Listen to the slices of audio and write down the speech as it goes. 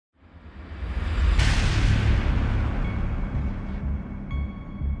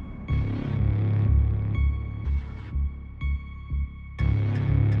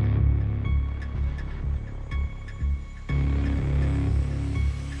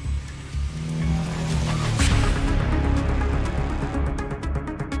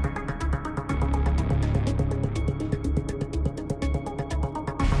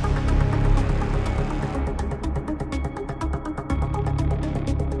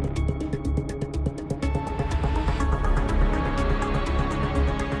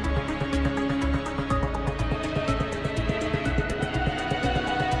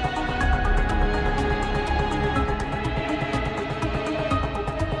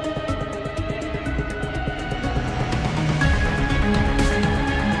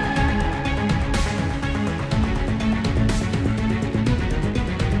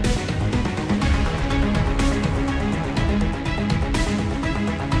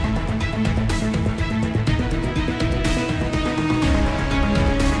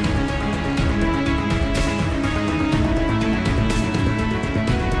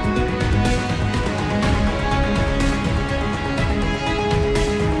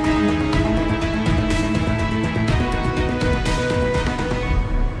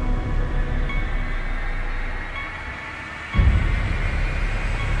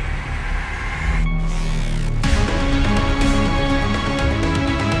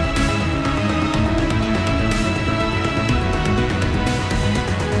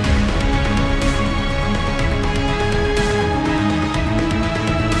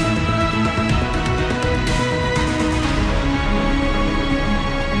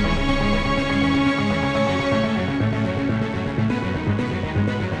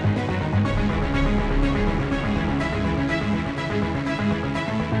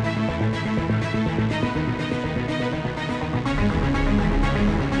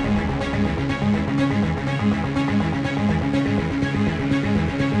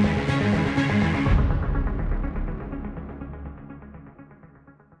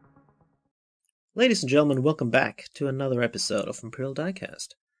Ladies and gentlemen, welcome back to another episode of Imperial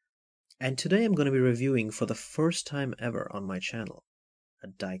Diecast. And today I'm going to be reviewing for the first time ever on my channel, a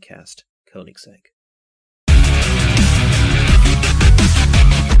diecast Koenigsegg.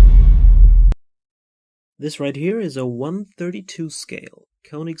 This right here is a 1/32 scale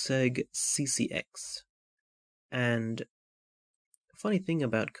Koenigsegg CCX. And the funny thing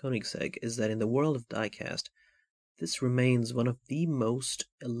about Koenigsegg is that in the world of diecast, this remains one of the most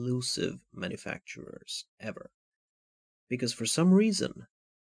elusive manufacturers ever. Because for some reason,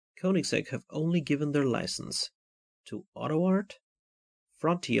 Koenigsegg have only given their license to AutoArt,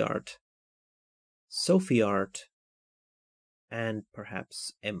 Frontiart, SophieArt, and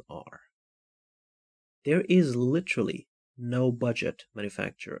perhaps MR. There is literally no budget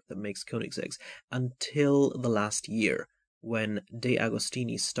manufacturer that makes Koenigsegg's until the last year when De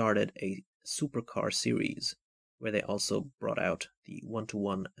Agostini started a supercar series where they also brought out the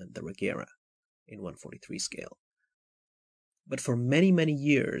 1/1 and the Regera in 1/43 scale. But for many, many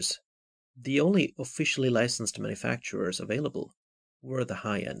years, the only officially licensed manufacturers available were the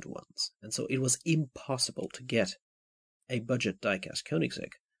high-end ones, and so it was impossible to get a budget diecast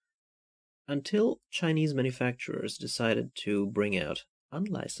Koenigsegg until Chinese manufacturers decided to bring out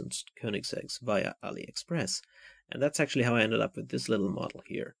unlicensed Koenigsegg's via AliExpress, and that's actually how I ended up with this little model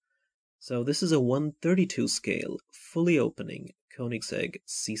here. So this is a 1/32 scale, fully opening Koenigsegg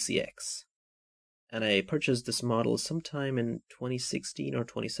CCX. And I purchased this model sometime in 2016 or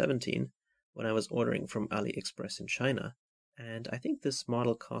 2017 when I was ordering from AliExpress in China. And I think this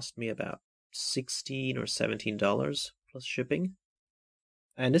model cost me about $16 or $17 plus shipping.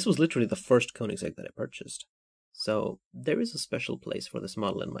 And this was literally the first Koenigsegg that I purchased. So there is a special place for this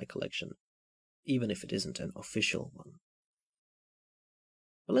model in my collection, even if it isn't an official one.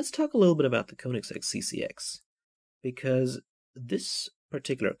 But let's talk a little bit about the Koenigsegg CCX, because this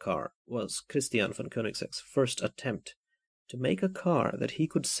particular car was Christian von Koenigsegg's first attempt to make a car that he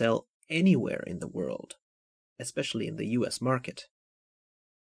could sell anywhere in the world, especially in the US market.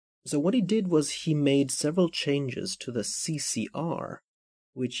 So what he did was he made several changes to the CCR,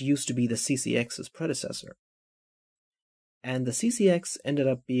 which used to be the CCX's predecessor. And the CCX ended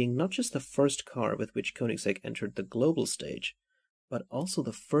up being not just the first car with which Koenigsegg entered the global stage, but also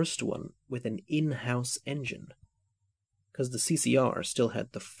the first one with an in-house engine, because the CCR still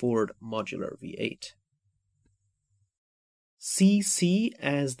had the Ford modular V8. CC,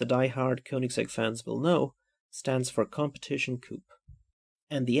 as the die-hard Koenigsegg fans will know, stands for Competition Coupe,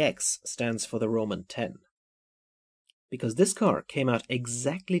 and the X stands for the Roman 10. Because this car came out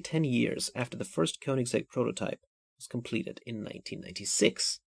exactly 10 years after the first Koenigsegg prototype was completed in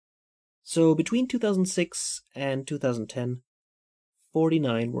 1996. So between 2006 and 2010,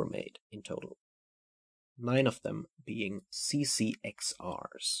 49 were made in total, 9 of them being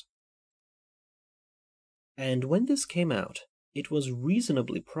CCXRs. And when this came out, it was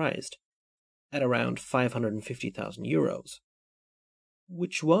reasonably priced at around 550,000 euros,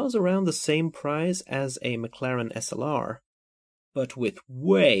 which was around the same price as a McLaren SLR, but with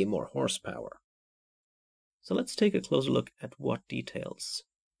way more horsepower. So let's take a closer look at what details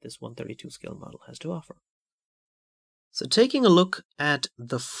this 1/32 scale model has to offer. So taking a look at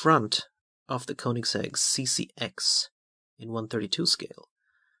the front of the Koenigsegg CCX in 1/32 scale,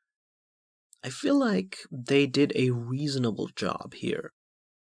 I feel like they did a reasonable job here,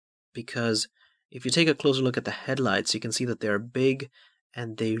 because if you take a closer look at the headlights, you can see that they're big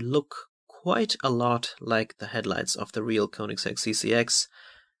and they look quite a lot like the headlights of the real Koenigsegg CCX.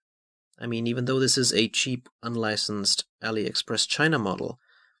 I mean, even though this is a cheap, unlicensed AliExpress China model,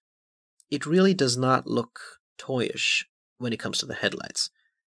 it really does not look toyish when it comes to the headlights.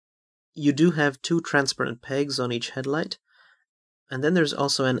 You do have 2 transparent pegs on each headlight, and then there's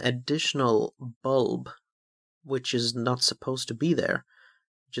also an additional bulb, which is not supposed to be there,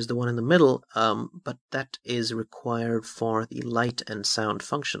 which is the one in the middle, but that is required for the light and sound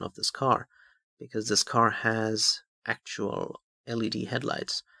function of this car, because this car has actual LED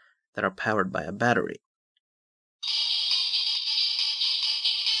headlights that are powered by a battery.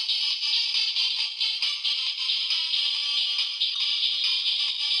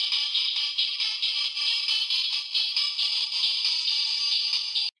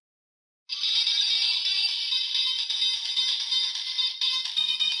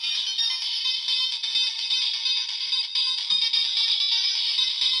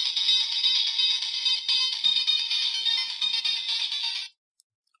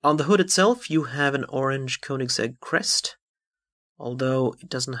 On the hood itself, you have an orange Koenigsegg crest, although it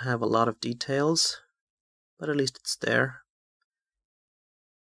doesn't have a lot of details, but at least it's there.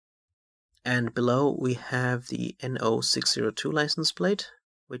 And below we have the NO602 license plate,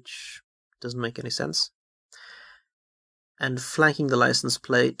 which Doesn't make any sense. And flanking the license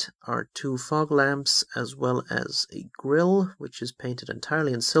plate are 2 fog lamps as well as a grille, which is painted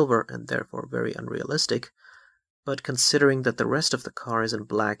entirely in silver and therefore very unrealistic. But considering that the rest of the car is in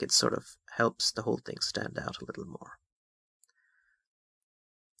black, it sort of helps the whole thing stand out a little more.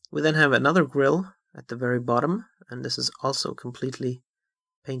 We then have another grille at the very bottom, and this is also completely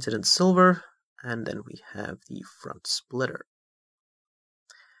painted in silver, and then we have the front splitter.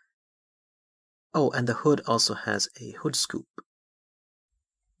 Oh, and the hood also has a hood scoop.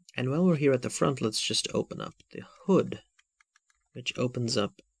 And while we're here at the front, let's just open up the hood, which opens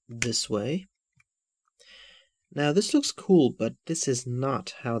up this way. Now this looks cool, but this is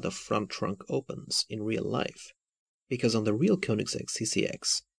not how the front trunk opens in real life, because on the real Koenigsegg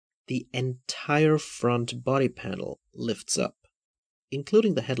CCX, the entire front body panel lifts up,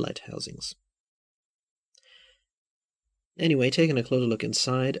 including the headlight housings. Anyway, taking a closer look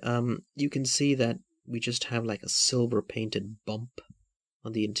inside, you can see that we just have like a silver painted bump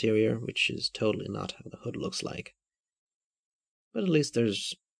on the interior, which is totally not how the hood looks like. But at least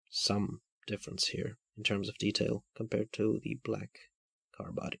there's some difference here in terms of detail compared to the black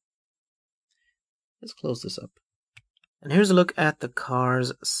car body. Let's close this up. And here's a look at the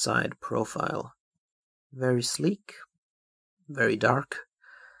car's side profile. Very sleek, very dark.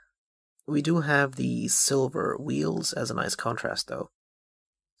 We do have the silver wheels as a nice contrast though.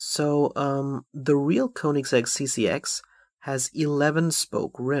 So the real Koenigsegg CCX has 11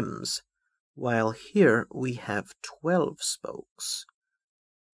 spoke rims, while here we have 12 spokes.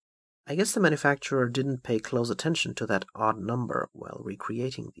 I guess the manufacturer didn't pay close attention to that odd number while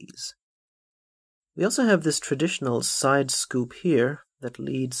recreating these. We also have this traditional side scoop here that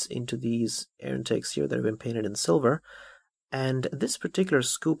leads into these air intakes here that have been painted in silver, and this particular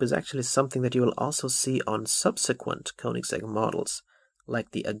scoop is actually something that you will also see on subsequent Koenigsegg models,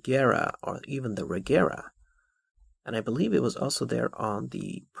 like the Agera or even the Regera, and I believe it was also there on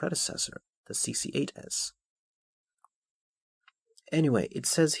the predecessor, the CC8S. Anyway, it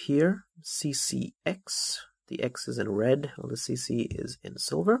says here CCX, the X is in red, while the CC is in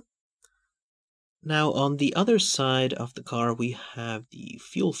silver. Now on the other side of the car we have the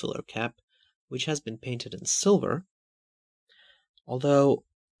fuel filler cap, which has been painted in silver, although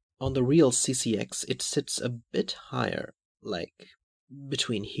on the real CCX it sits a bit higher, like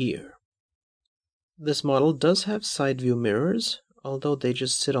between here. This model does have side view mirrors, although they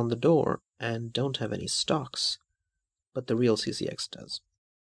just sit on the door and don't have any stalks, but the real CCX does.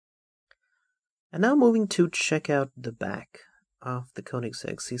 And now moving to check out the back of the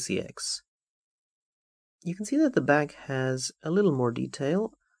Koenigsegg CCX. You can see that the back has a little more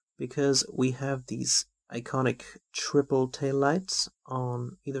detail because we have these iconic triple taillights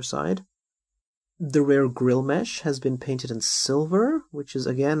on either side. The rear grille mesh has been painted in silver, which is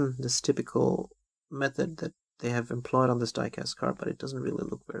again this typical method that they have employed on this diecast car, but it doesn't really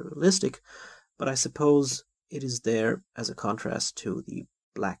look very realistic. But I suppose it is there as a contrast to the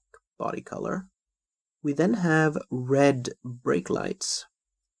black body color. We then have red brake lights.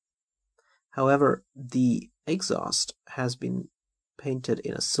 However, the exhaust has been painted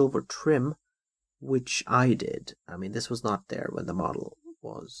in a silver trim, which I did. I mean, this was not there when the model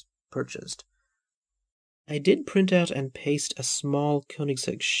was purchased. I did print out and paste a small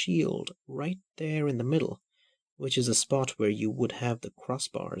Koenigsegg shield right there in the middle, which is a spot where you would have the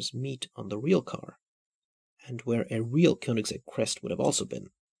crossbars meet on the real car, and where a real Koenigsegg crest would have also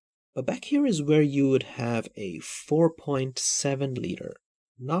been. But back here is where you would have a 4.7 liter,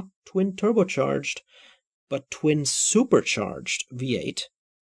 not twin turbocharged, but twin supercharged V8,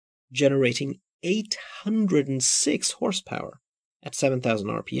 generating 806 horsepower at 7,000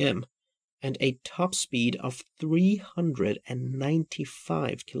 RPM and a top speed of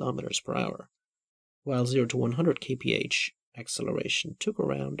 395 kilometers per hour, while 0 to 100 kph acceleration took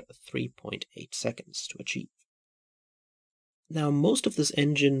around 3.8 seconds to achieve. Now, most of this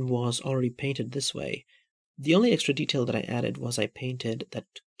engine was already painted this way. The only extra detail that I added was I painted that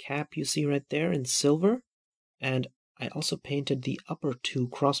cap you see right there in silver, and I also painted the upper 2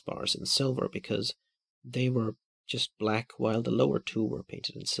 crossbars in silver because they were just black while the lower 2 were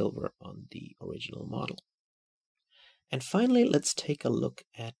painted in silver on the original model. And finally, let's take a look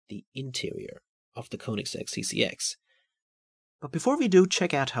at the interior of the Koenigsegg CCX. But before we do,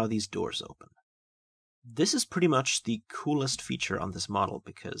 check out how these doors open. This is pretty much the coolest feature on this model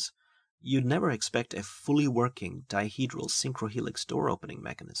because you'd never expect a fully working dihedral synchrohelix door opening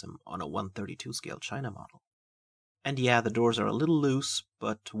mechanism on a 1/32 scale China model. And yeah, the doors are a little loose,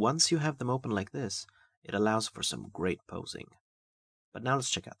 but once you have them open like this, it allows for some great posing. But now let's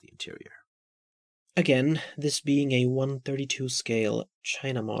check out the interior. Again, this being a 1/32 scale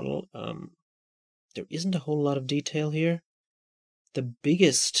China model, there isn't a whole lot of detail here. The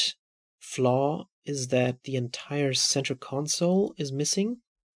biggest flaw is that the entire center console is missing.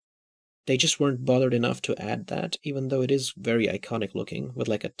 They just weren't bothered enough to add that, even though it is very iconic looking, with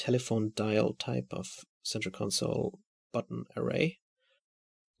like a telephone dial type of center console button array,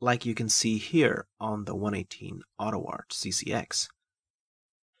 like you can see here on the 118 AutoArt CCX.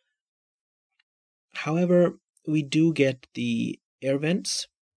 However, we do get the air vents.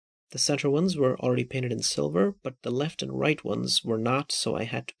 The center ones were already painted in silver, but the left and right ones were not, so I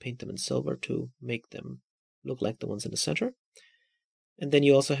had to paint them in silver to make them look like the ones in the center. And then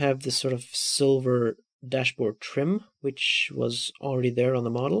you also have this sort of silver dashboard trim, which was already there on the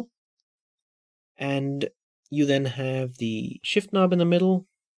model. And you then have the shift knob in the middle,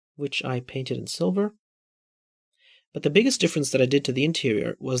 which I painted in silver. But the biggest difference that I did to the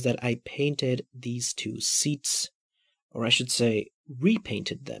interior was that I painted these two seats, or I should say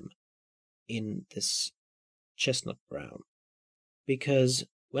repainted them, in this chestnut brown. Because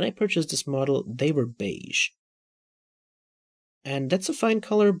when I purchased this model, they were beige. And that's a fine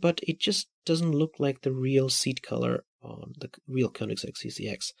color, but it just doesn't look like the real seat color on the real Koenigsegg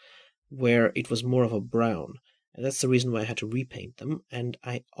CCX, where it was more of a brown. And that's the reason why I had to repaint them. And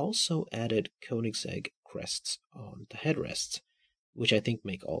I also added Koenigsegg crests on the headrests, which I think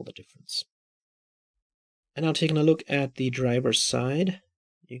make all the difference. And now taking a look at the driver's side,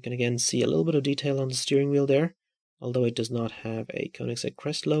 you can again see a little bit of detail on the steering wheel there, although it does not have a Koenigsegg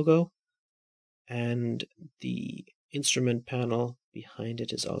crest logo. And the instrument panel behind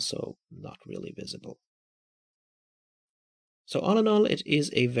it is also not really visible. So all in all, it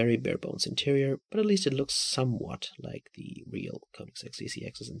is a very bare bones interior, but at least it looks somewhat like the real Koenigsegg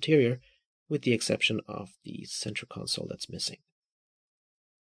CCX's interior, with the exception of the center console that's missing.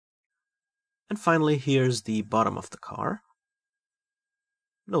 And finally, here's the bottom of the car.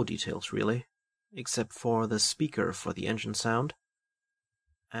 No details really, except for the speaker for the engine sound,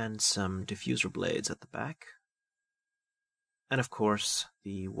 and some diffuser blades at the back. And of course,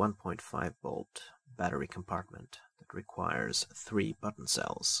 the 1.5 volt battery compartment that requires 3 button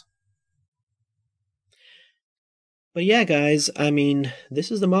cells. But yeah, guys, I mean,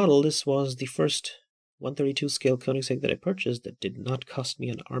 this is the model. This was the first 132 scale Koenigsegg that I purchased that did not cost me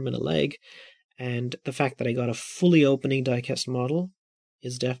an arm and a leg. And the fact that I got a fully opening diecast model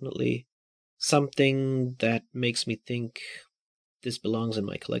is definitely something that makes me think this belongs in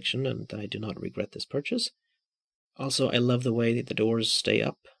my collection, and I do not regret this purchase. Also, I love the way that the doors stay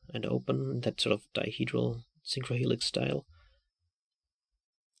up and open, that sort of dihedral synchrohelix style.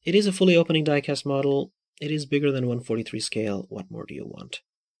 It is a fully opening diecast model. It is bigger than 143 scale. What more do you want?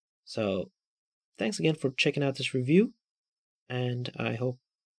 So, thanks again for checking out this review, and I hope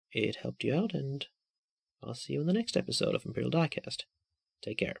it helped you out, and I'll see you in the next episode of Imperial Diecast.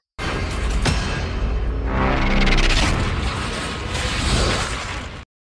 Take care.